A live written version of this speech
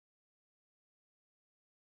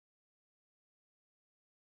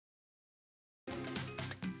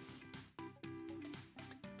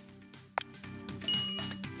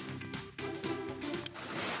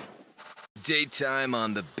Daytime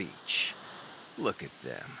on the beach. Look at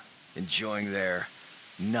them, enjoying their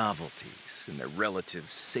novelties and their relative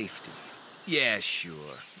safety. Yeah, sure,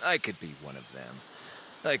 I could be one of them.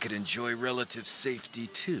 I could enjoy relative safety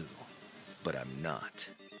too, but I'm not.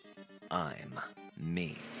 I'm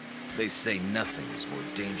me. They say nothing is more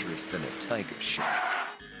dangerous than a tiger shark.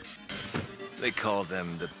 They call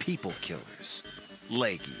them the people killers,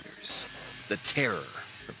 leg eaters, the terror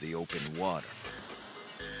of the open water.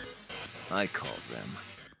 I call them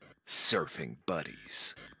surfing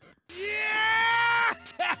buddies. Yeah!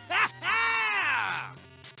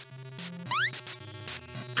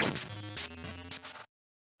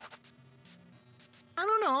 I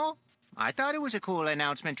don't know. I thought it was a cool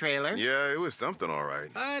announcement trailer. Yeah, it was something all right.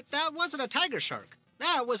 But that wasn't a tiger shark.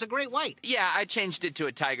 That was a great white. Yeah, I changed it to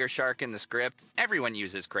a tiger shark in the script. Everyone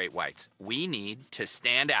uses great whites. We need to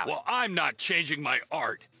stand out. Well, I'm not changing my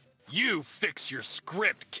art. You fix your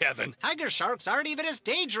script, Kevin. Tiger sharks aren't even as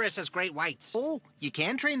dangerous as great whites. Oh, you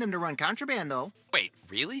can train them to run contraband, though. Wait,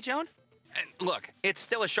 really, Joan? Look, it's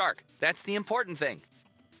still a shark. That's the important thing.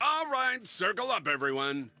 All right, circle up,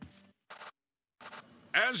 everyone.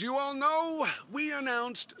 As you all know, we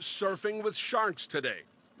announced Surfing with Sharks today.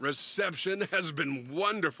 Reception has been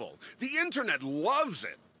wonderful. The internet loves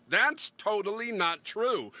it. That's totally not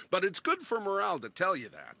true, but it's good for morale to tell you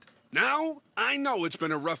that. Now, I know it's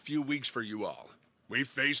been a rough few weeks for you all. We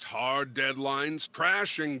faced hard deadlines,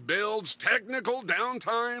 crashing builds, technical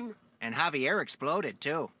downtime. And Javier exploded,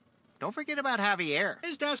 too. Don't forget about Javier.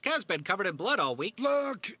 His desk has been covered in blood all week.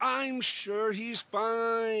 Look, I'm sure he's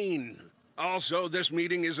fine. Also, this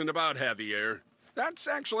meeting isn't about Javier. That's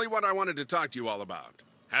actually what I wanted to talk to you all about.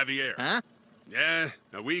 Javier. Huh? Yeah,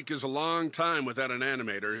 a week is a long time without an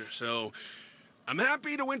animator, so I'm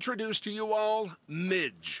happy to introduce to you all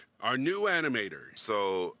Midge, our new animator.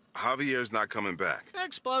 So, Javier's not coming back.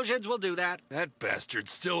 Explosions will do that. That bastard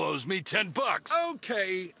still owes me $10.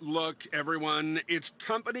 Okay, look, everyone, it's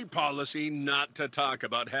company policy not to talk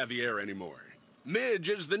about Javier anymore. Midge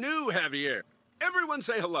is the new Javier. Everyone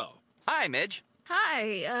say hello. Hi, Midge.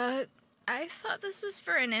 Hi, I thought this was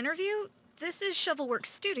for an interview. This is Shovelworks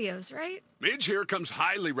Studios, right? Midge here comes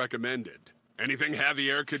highly recommended. Anything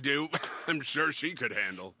Javier could do, I'm sure she could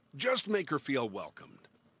handle. Just make her feel welcomed.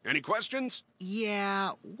 Any questions?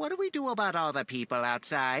 Yeah, what do we do about all the people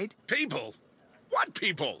outside? People? What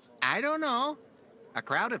people? I don't know. A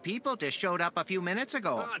crowd of people just showed up a few minutes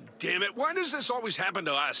ago. God damn it, why does this always happen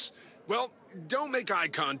to us? Well, don't make eye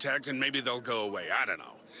contact and maybe they'll go away, I don't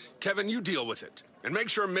know. Kevin, you deal with it. And make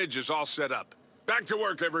sure Midge is all set up. Back to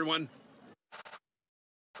work, everyone.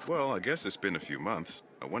 Well, I guess it's been a few months.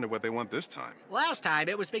 I wonder what they want this time. Last time,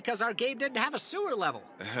 it was because our game didn't have a sewer level.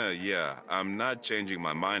 Yeah, I'm not changing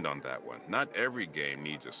my mind on that one. Not every game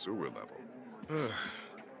needs a sewer level.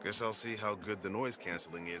 Guess I'll see how good the noise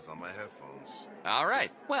canceling is on my headphones. All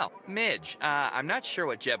right. Well, Midge, I'm not sure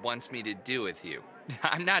what Jeb wants me to do with you.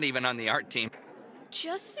 I'm not even on the art team.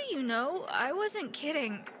 Just so you know, I wasn't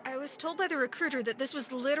kidding. I was told by the recruiter that this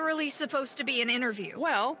was literally supposed to be an interview.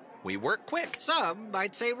 Well, we work quick. Some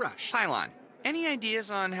might say rush. Pylon, any ideas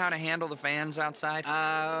on how to handle the fans outside?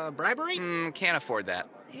 Bribery? Can't afford that.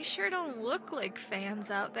 They sure don't look like fans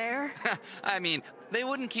out there. I mean, they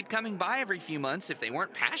wouldn't keep coming by every few months if they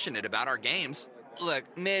weren't passionate about our games. Look,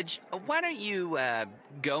 Midge, why don't you,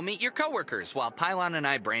 go meet your coworkers while Pylon and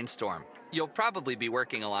I brainstorm? You'll probably be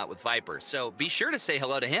working a lot with Viper, so be sure to say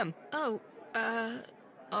hello to him. Oh,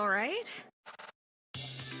 all right.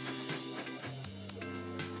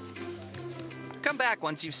 Come back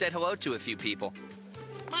once you've said hello to a few people.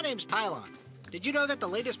 My name's Pylon. Did you know that the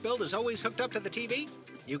latest build is always hooked up to the TV?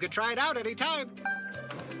 You can try it out anytime.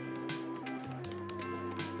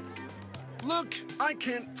 Look, I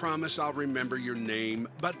can't promise I'll remember your name,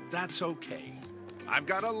 but that's okay. I've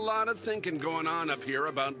got a lot of thinking going on up here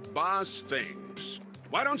about boss things.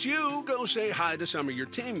 Why don't you go say hi to some of your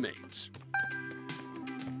teammates?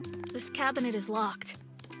 This cabinet is locked.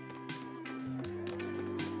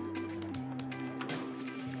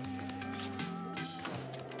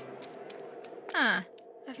 Huh.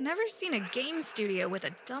 I've never seen a game studio with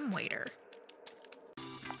a dumbwaiter.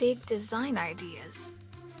 Big design ideas.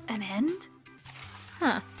 An end?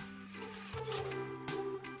 Huh.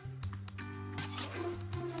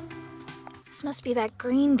 This must be that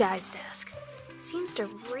green guy's desk. Seems to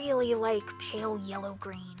really like pale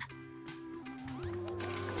yellow-green.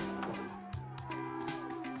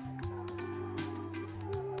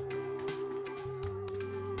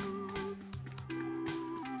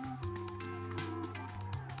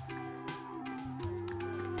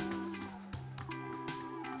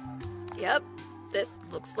 Yep, this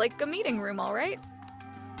looks like a meeting room, all right.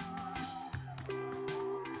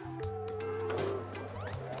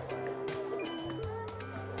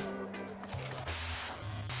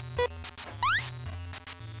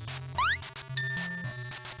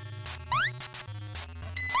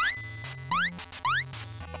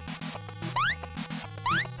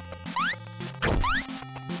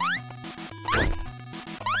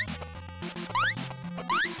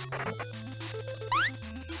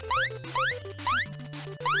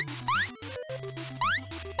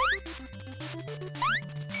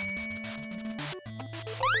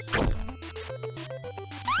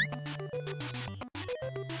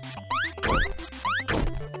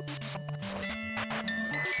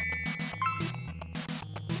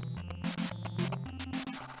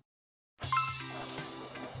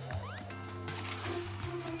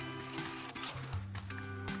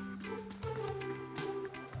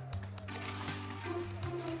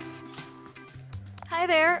 Hi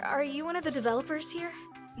there, are you one of the developers here?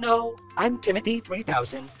 No, I'm Timothy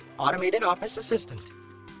 3000, Automated Office Assistant.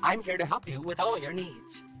 I'm here to help you with all your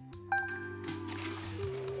needs.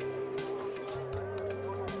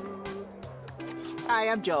 Hi,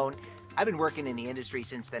 I'm Joan. I've been working in the industry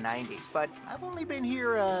since the 90s, but I've only been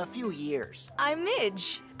here a few years. I'm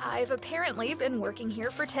Midge. I've apparently been working here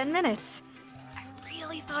for 10 minutes. I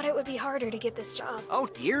really thought it would be harder to get this job. Oh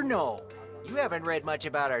dear, no. You haven't read much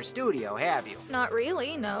about our studio, have you? Not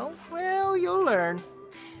really, no. Well, you'll learn.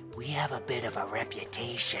 We have a bit of a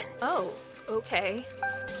reputation. Oh, okay.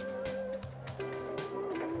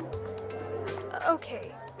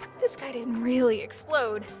 Okay, this guy didn't really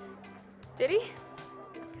explode. Did he?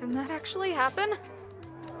 Can that actually happen?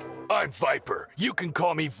 I'm Viper. You can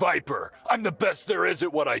call me Viper. I'm the best there is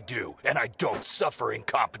at what I do, and I don't suffer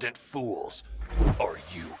incompetent fools. Are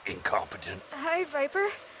you incompetent? Hi, Viper.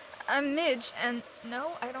 I'm Midge, and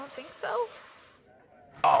no, I don't think so.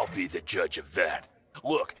 I'll be the judge of that.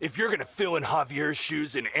 Look, if you're gonna fill in Javier's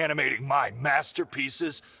shoes in animating my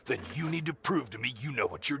masterpieces, then you need to prove to me you know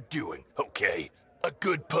what you're doing, okay? A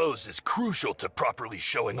good pose is crucial to properly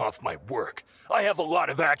showing off my work. I have a lot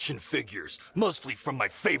of action figures, mostly from my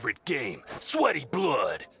favorite game, Sweaty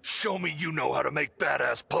Blood. Show me you know how to make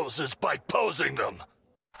badass poses by posing them.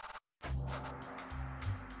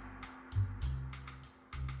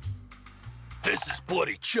 This is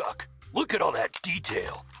Bloody Chuck. Look at all that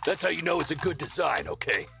detail. That's how you know it's a good design,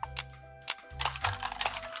 okay?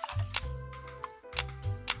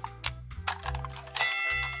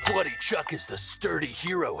 Bloody Chuck is the sturdy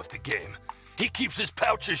hero of the game. He keeps his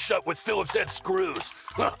pouches shut with Phillips head screws.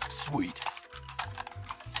 Huh, sweet.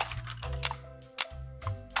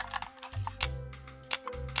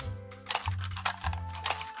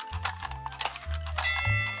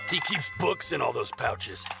 He keeps books in all those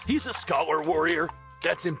pouches. He's a scholar warrior.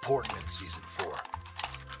 That's important in Season 4.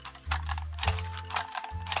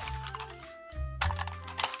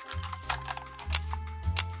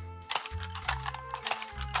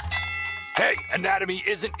 Hey, anatomy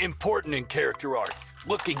isn't important in character art.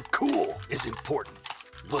 Looking cool is important.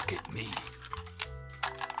 Look at me.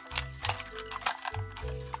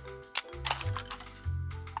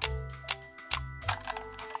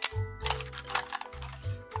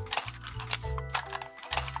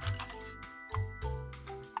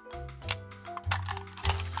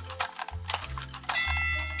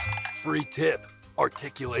 Free tip.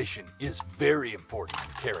 Articulation is very important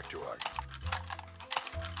in character art.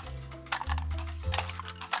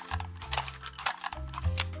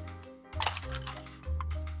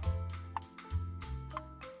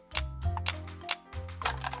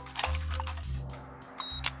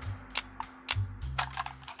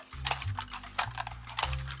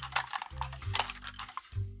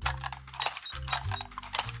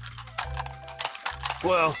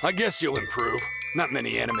 Well, I guess you'll improve. Not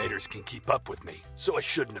many animators can keep up with me, so I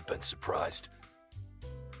shouldn't have been surprised.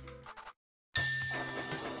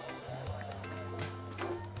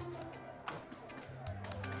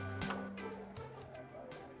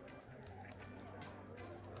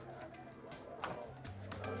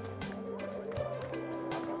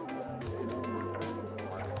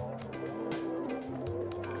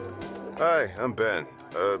 Hi, I'm Ben.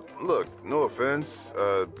 Look, no offense,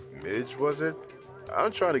 Midge, was it?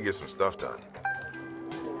 I'm trying to get some stuff done.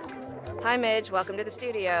 Hi, Midge. Welcome to the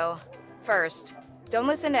studio. First, don't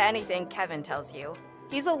listen to anything Kevin tells you.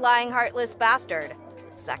 He's a lying, heartless bastard.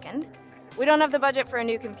 Second, we don't have the budget for a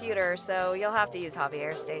new computer, so you'll have to use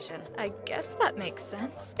Javier's station. I guess that makes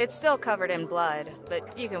sense. It's still covered in blood,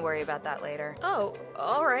 but you can worry about that later. Oh,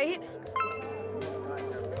 all right.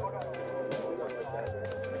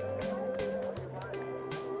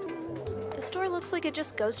 The store looks like it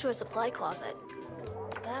just goes to a supply closet.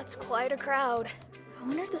 That's quite a crowd. I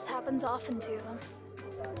wonder if this happens often to them.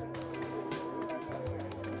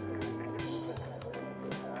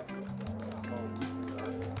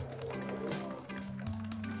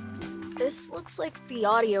 This looks like the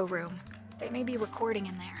audio room. They may be recording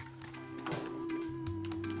in there.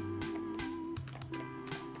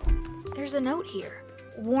 There's a note here.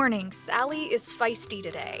 Warning, Sally is feisty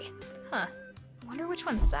today. Huh. Wonder which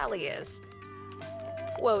one Sally is.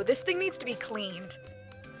 Whoa, this thing needs to be cleaned.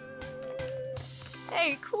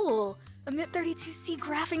 Hey, cool! A MIT-32C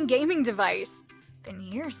graphing gaming device. Been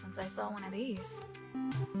years since I saw one of these.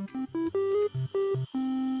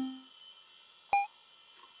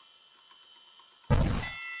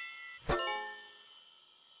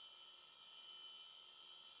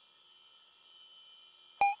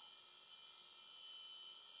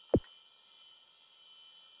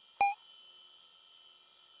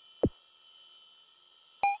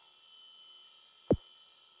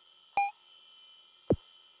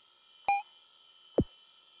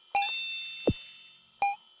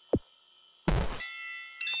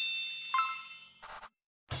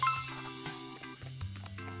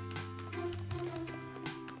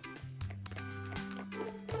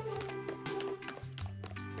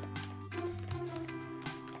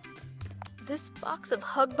 this box of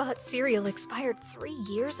Hugbot cereal expired 3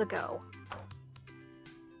 years ago.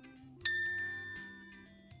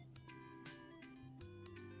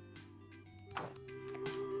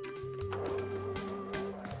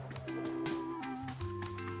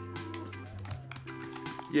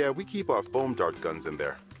 Yeah, we keep our foam dart guns in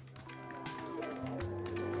there.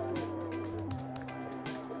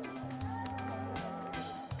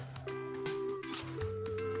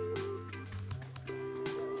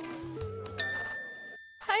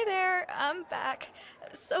 Hi there, I'm back.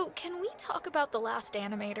 So, can we talk about the last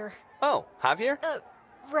animator? Oh, Javier?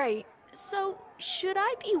 Right. So, should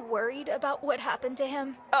I be worried about what happened to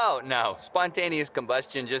him? Oh, no. Spontaneous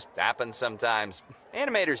combustion just happens sometimes.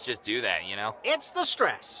 Animators just do that, you know? It's the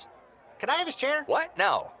stress. Can I have his chair? What?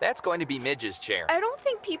 No, that's going to be Midge's chair. I don't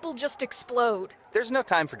think people just explode. There's no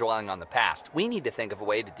time for dwelling on the past. We need to think of a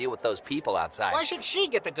way to deal with those people outside. Why should she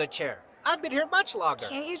get the good chair? I've been here much longer.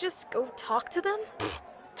 Can't you just go talk to them?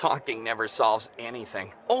 Talking never solves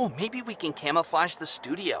anything. Oh, maybe we can camouflage the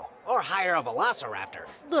studio. Or hire a velociraptor.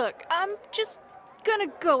 Look, I'm just gonna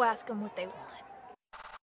go ask them what they want.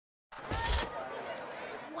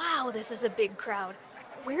 Wow, this is a big crowd.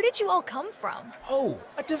 Where did you all come from? Oh,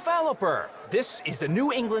 a developer. This is the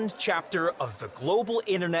New England chapter of the Global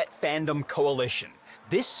Internet Fandom Coalition.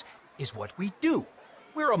 This is what we do.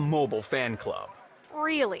 We're a mobile fan club.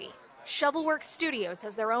 Really? Shovelworks Studios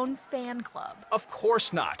has their own fan club. Of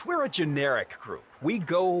course not. We're a generic group. We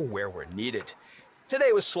go where we're needed.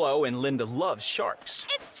 Today was slow and Linda loves sharks.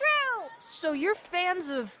 It's true! So you're fans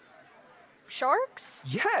of sharks?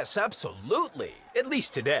 Yes, absolutely. At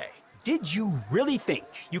least today. Did you really think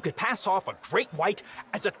you could pass off a great white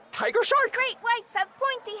as a tiger shark? Great whites have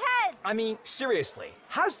pointy heads! I mean, seriously,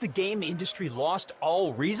 has the game industry lost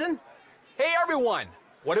all reason? Hey everyone,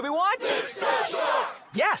 what do we want? Fix the shark!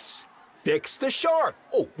 Yes, fix the shark.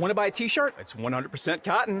 Oh, want to buy a t-shirt? It's 100%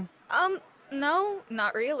 cotton. No,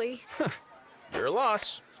 not really. Your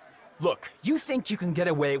loss. Look, you think you can get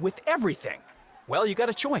away with everything. Well, you got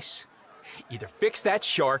a choice. Either fix that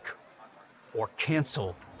shark or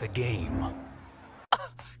cancel the game.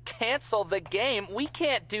 Cancel the game? We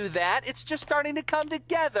can't do that. It's just starting to come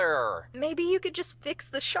together. Maybe you could just fix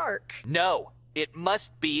the shark. No, it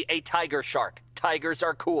must be a tiger shark. Tigers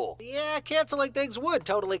are cool. Yeah, canceling things would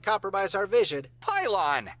totally compromise our vision.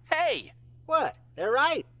 Pylon, hey! What? They're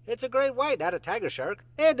right. It's a great white, not a tiger shark.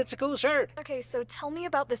 And it's a cool shirt. Okay, so tell me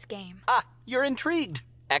about this game. Ah, you're intrigued.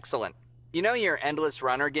 Excellent. You know your Endless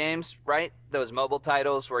Runner games, right? Those mobile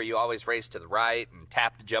titles where you always race to the right and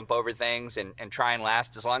tap to jump over things and try and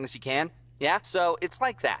last as long as you can? Yeah? So it's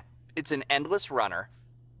like that. It's an endless runner,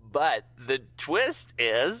 but the twist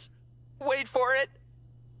is, wait for it,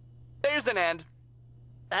 there's an end.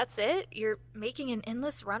 That's it? You're making an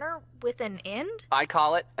endless runner with an end? I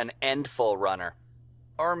call it an endful runner.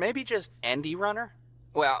 Or maybe just endy runner?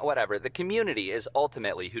 Well, whatever. The community is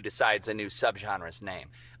ultimately who decides a new subgenre's name.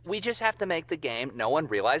 We just have to make the game no one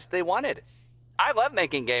realized they wanted. I love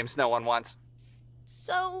making games no one wants.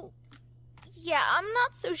 So, yeah, I'm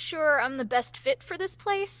not so sure I'm the best fit for this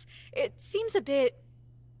place. It seems a bit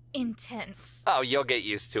intense. Oh, you'll get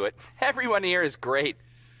used to it. Everyone here is great.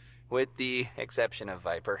 With the exception of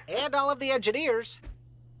Viper. And all of the engineers.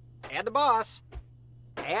 And the boss.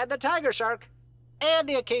 And the tiger shark. And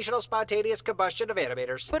the occasional spontaneous combustion of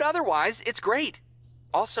animators. But otherwise, it's great.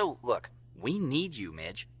 Also, look, we need you,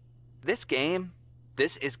 Midge. This game,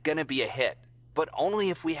 this is gonna be a hit, but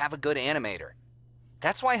only if we have a good animator.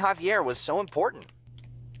 That's why Javier was so important.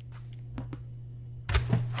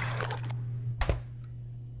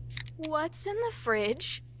 What's in the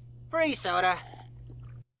fridge? Free soda.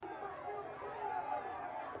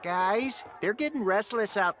 Guys, they're getting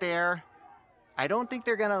restless out there. I don't think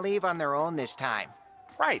they're gonna leave on their own this time.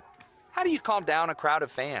 Right. How do you calm down a crowd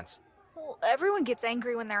of fans? Well, everyone gets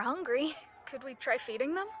angry when they're hungry. Could we try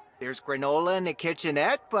feeding them? There's granola in the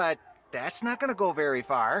kitchenette, but that's not gonna go very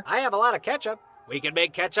far. I have a lot of ketchup. We can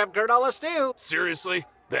make ketchup granola stew. Seriously?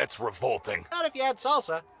 That's revolting. Not if you add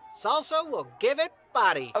salsa. Salsa will give it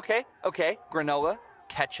body. Okay. Granola,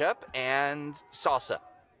 ketchup, and salsa.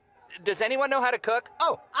 Does anyone know how to cook?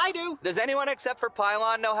 Oh, I do. Does anyone except for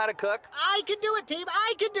Pylon know how to cook? I can do it, team.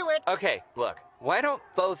 I can do it. Okay, look. Why don't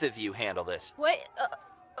both of you handle this? What?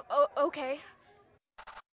 Okay.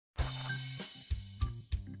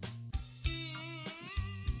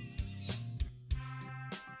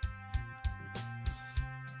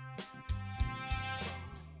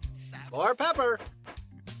 More pepper.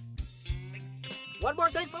 One more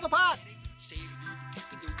thing for the pot.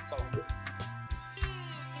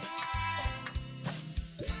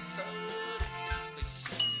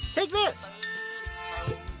 Take this.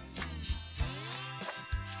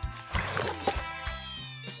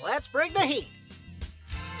 Let's bring the heat.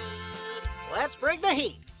 Let's bring the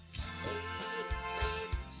heat.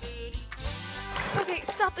 Okay,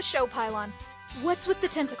 stop the show, Pylon. What's with the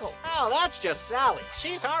tentacle? Oh, that's just Sally.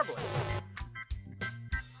 She's harmless.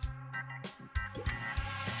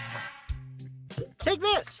 Take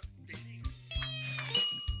this.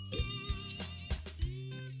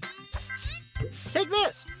 Take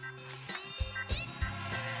this.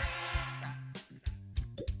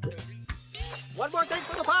 One more thing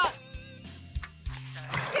for the pot.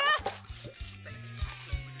 Yeah.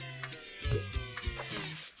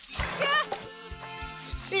 Yeah.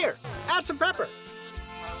 Here, add some pepper.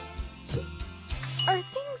 Are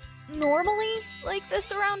things normally like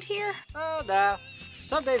this around here? Oh, nah.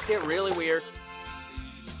 Some days get really weird.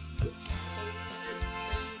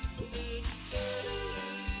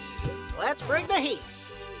 Let's bring the heat.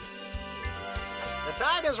 The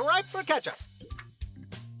time is ripe for ketchup.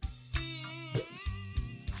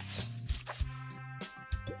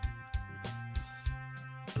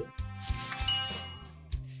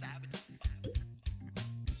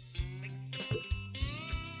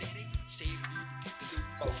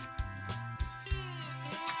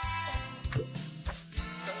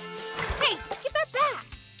 Hey, give that back!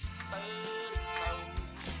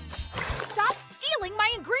 Stop stealing my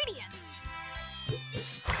ingredients!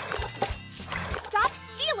 Stop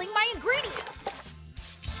stealing my ingredients!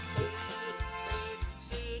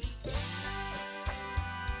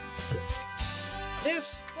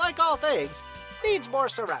 This, like all things, needs more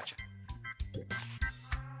sriracha.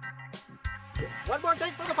 One more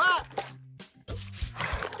thing for the pot.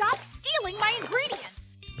 Stop stealing my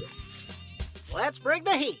ingredients! Let's bring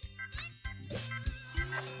the heat.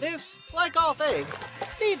 This, like all things,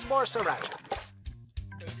 needs more sriracha.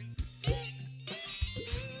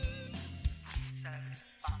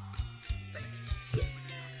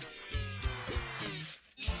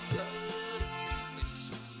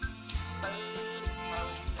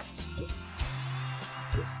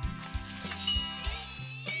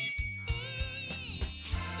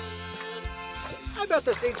 I bet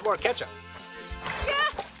this needs more ketchup. Yeah.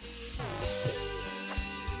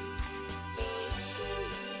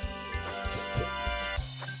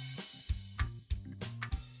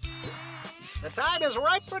 The time is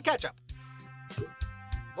ripe for ketchup.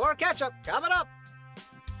 More ketchup coming up.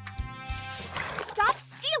 Stop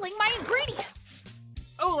stealing my ingredients!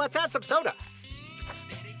 Oh, let's add some soda.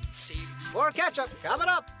 More ketchup coming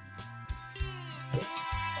up.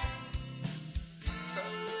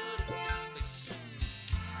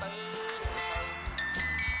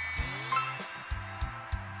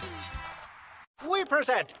 We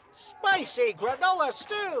present Spicy Granola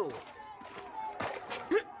Stew.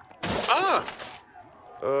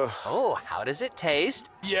 Oh, how does it taste?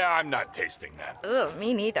 Yeah, I'm not tasting that. Ugh,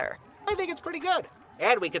 me neither. I think it's pretty good.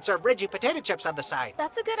 And we could serve Ridgy potato chips on the side.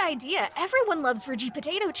 That's a good idea. Everyone loves Ridgy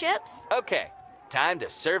potato chips. Okay, time to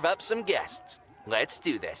serve up some guests. Let's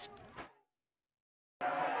do this.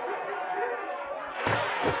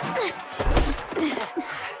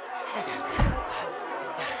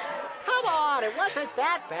 Come on, it wasn't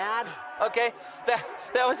that bad. Okay,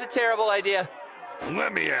 that was a terrible idea.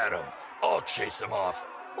 Let me at him. I'll chase him off.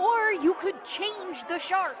 Or you could change the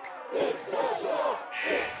shark.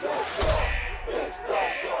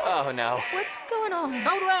 Oh no. What's going on?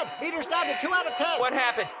 Code Red, meter's down to 2 out of 10. What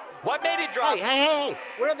happened? What made it drop? Hey,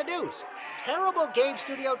 we're in the news. Terrible game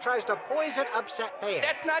studio tries to poison upset fans.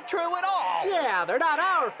 That's not true at all. Yeah, they're not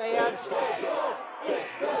our fans.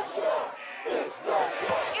 If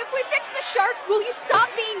we fix the shark, will you stop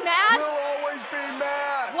being mad? We'll always be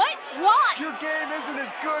mad. What? Why? Your game isn't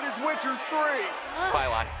as good as Witcher 3.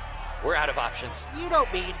 Pylon, we're out of options. You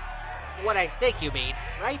don't mean what I think you mean,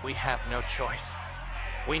 right? We have no choice.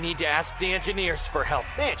 We need to ask the engineers for help.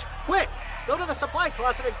 Midge, quick! Go to the supply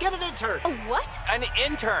closet and get an intern. A what? An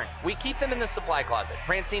intern. We keep them in the supply closet.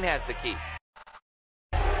 Francine has the key.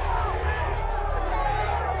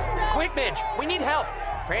 Quick, Midge! We need help!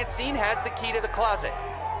 Francine has the key to the closet.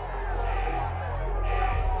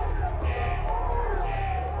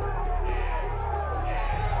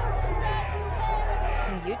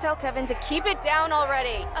 Can you tell Kevin to keep it down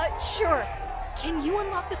already? Sure. Can you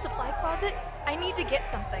unlock the supply closet? I need to get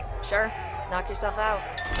something. Sure. Knock yourself out.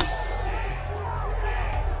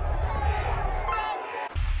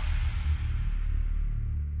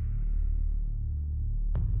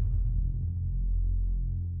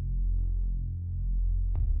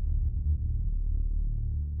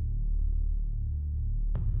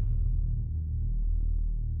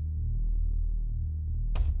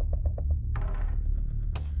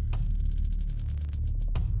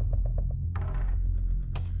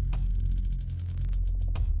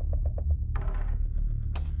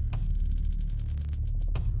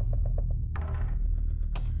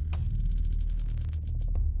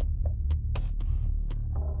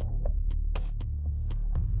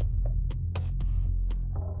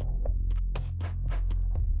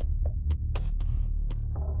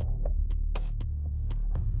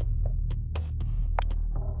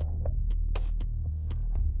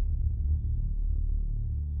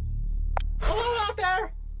 out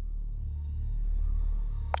there!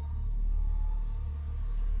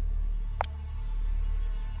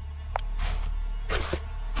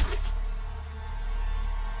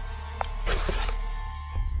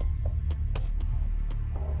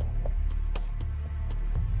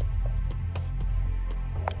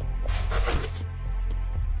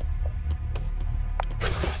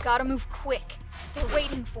 Gotta move quick. They're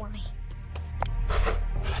waiting for me.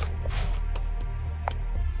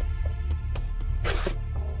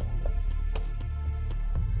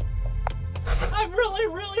 I'm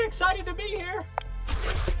really excited to be here!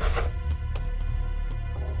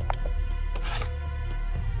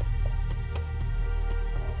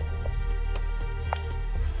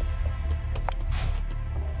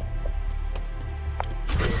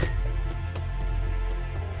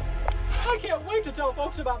 I can't wait to tell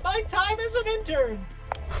folks about my time as an intern!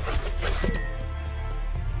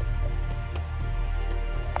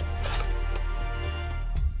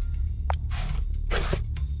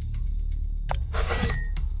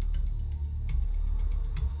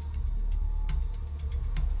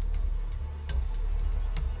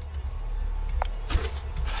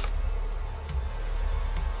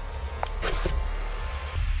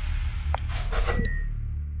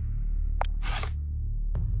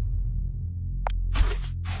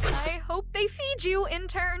 Hope they feed you,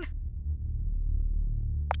 intern.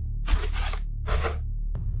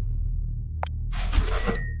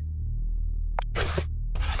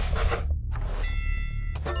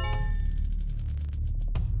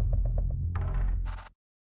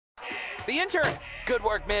 The intern! Good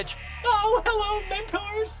work, Midge. Oh, hello,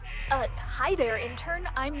 mentors! Hi there, intern.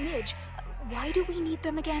 I'm Midge. Why do we need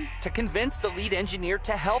them again? To convince the lead engineer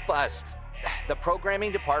to help us. The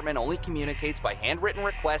programming department only communicates by handwritten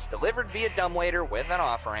requests delivered via dumbwaiter with an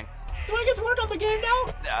offering. Do I get to work on the game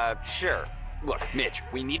now? Sure. Look, Midge,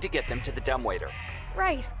 we need to get them to the dumbwaiter.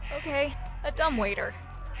 Right, okay. A dumbwaiter.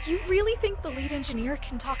 You really think the lead engineer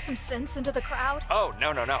can talk some sense into the crowd? Oh,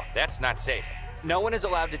 no. That's not safe. No one is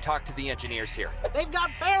allowed to talk to the engineers here. They've got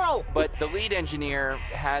Farrell! But the lead engineer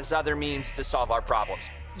has other means to solve our problems.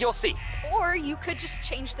 You'll see. Or you could just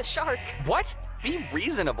change the shark. What? Be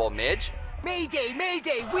reasonable, Midge. Mayday,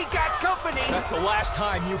 mayday, we got company! That's the last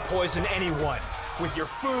time you poison anyone with your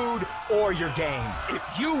food or your game.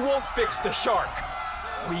 If you won't fix the shark,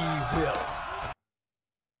 we will.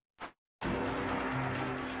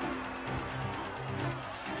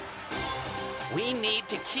 We need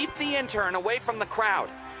to keep the intern away from the crowd.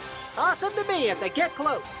 Toss them to me if they get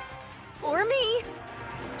close. Or me.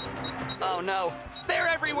 Oh no, they're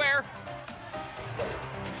everywhere.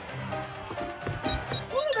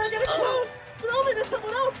 Oh, they're getting close! Throw me to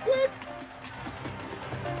someone else, quick!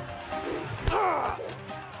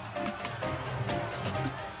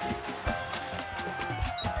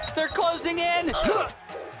 They're closing in!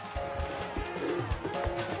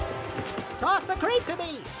 Toss the crate to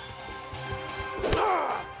me!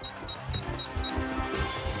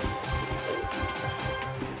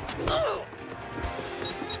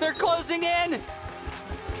 They're closing in!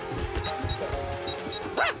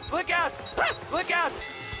 Ah, look out! Ah, look out!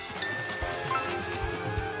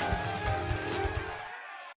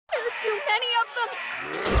 There are too many of them!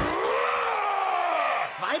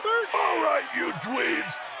 Viper? All right, you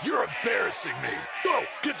dweebs! You're embarrassing me! Go,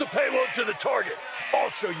 get the payload to the target! I'll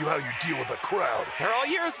show you how you deal with a crowd! They're all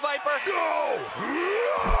yours, Viper! Go!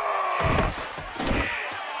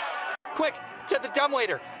 Quick, to the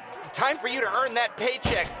dumbwaiter! Time for you to earn that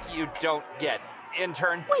paycheck you don't get,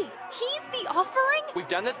 intern. Wait, he's the offering? We've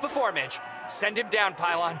done this before, Midge. Send him down,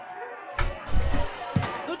 Pylon.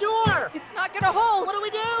 The door! It's not gonna hold! What do we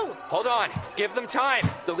do? Hold on, give them time.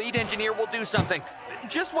 The lead engineer will do something.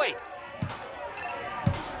 Just wait.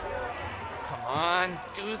 Come on,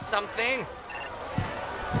 do something.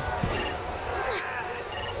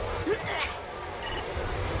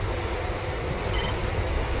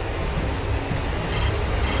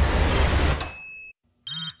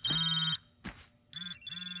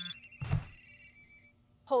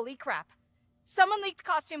 Holy crap. Someone leaked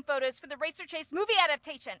costume photos for the Racer Chase movie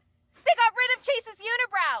adaptation. They got rid of Chase's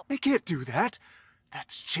unibrow! They can't do that.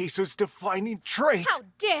 That's Chaser's defining trait. How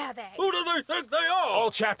dare they? Who do they think they are? All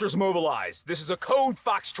chapters mobilized. This is a code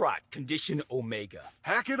Foxtrot, condition Omega.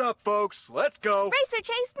 Hack it up, folks. Let's go. Racer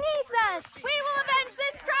Chase needs us! We will avenge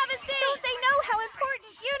this travesty! Don't they know how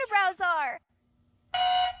important unibrows are?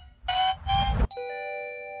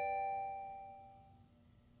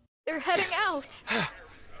 They're heading out.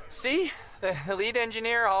 See? The lead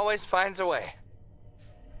engineer always finds a way.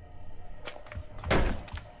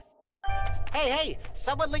 Hey,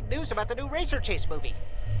 someone leaked news about the new Racer Chase movie.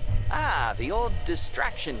 Ah, the old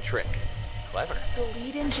distraction trick. Clever. The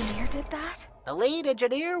lead engineer did that? The lead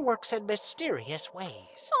engineer works in mysterious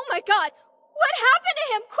ways. Oh my god! What happened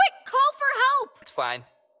to him? Quick, call for help! It's fine.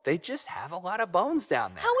 They just have a lot of bones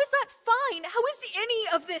down there. How is that fine? How is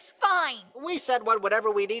any of this fine? We send one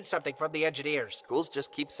whenever we need something from the engineers. Schools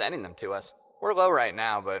just keep sending them to us. We're low right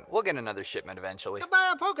now, but we'll get another shipment eventually. Come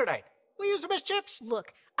by a poker night. We use them as chips.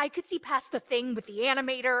 Look, I could see past the thing with the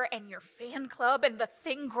animator and your fan club and the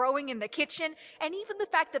thing growing in the kitchen, and even the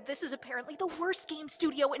fact that this is apparently the worst game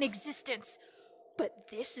studio in existence. But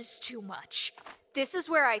this is too much. This is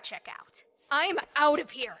where I check out. I'm out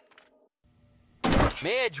of here.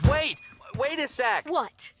 Midge, wait! Wait a sec!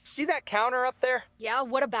 What? See that counter up there? Yeah,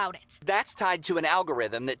 what about it? That's tied to an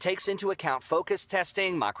algorithm that takes into account focus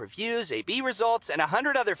testing, mock reviews, A/B results, and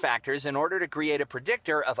 100 other factors in order to create a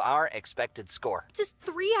predictor of our expected score. This is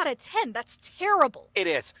 3 out of 10. That's terrible. It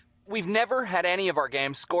is. We've never had any of our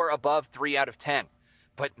games score above 3 out of 10.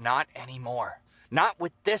 But not anymore. Not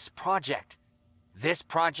with this project. This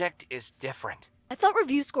project is different. I thought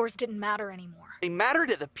review scores didn't matter anymore. They matter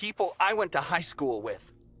to the people I went to high school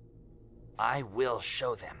with. I will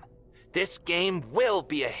show them. This game will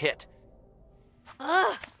be a hit.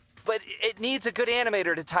 Ugh. But it needs a good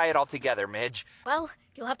animator to tie it all together, Midge. Well,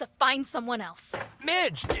 you'll have to find someone else.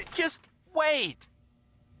 Midge, just wait.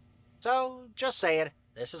 So, just saying,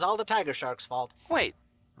 this is all the Tiger Shark's fault. Wait,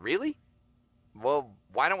 really? Well,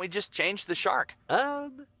 why don't we just change the shark?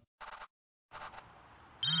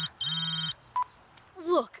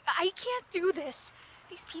 Look, I can't do this.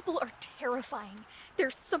 These people are terrifying.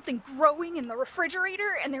 There's something growing in the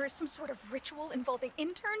refrigerator, and there is some sort of ritual involving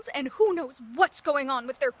interns, and who knows what's going on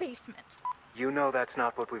with their basement. You know that's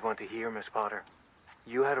not what we want to hear, Miss Potter.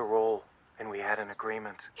 You had a role, and we had an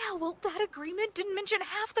agreement. Yeah, well, that agreement didn't mention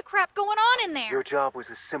half the crap going on in there. Your job was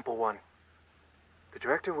a simple one. The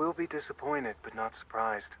director will be disappointed, but not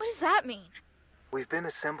surprised. What does that mean? We've been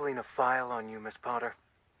assembling a file on you, Miss Potter.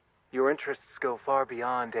 Your interests go far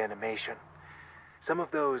beyond animation. Some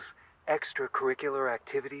of those extracurricular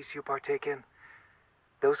activities you partake in,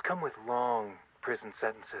 those come with long prison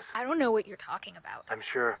sentences. I don't know what you're talking about. I'm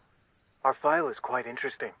sure. Our file is quite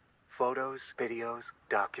interesting. Photos, videos,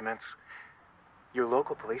 documents. Your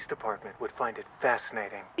local police department would find it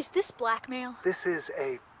fascinating. Is this blackmail? This is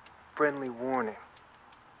a friendly warning.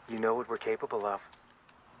 You know what we're capable of.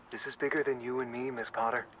 This is bigger than you and me, Miss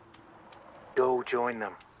Potter. Go join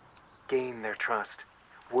them. Gain their trust.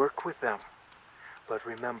 Work with them. But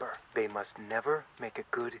remember, they must never make a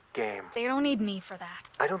good game. They don't need me for that.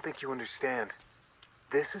 I don't think you understand.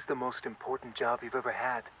 This is the most important job you've ever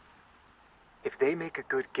had. If they make a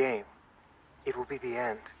good game, it will be the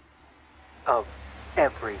end of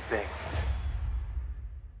everything.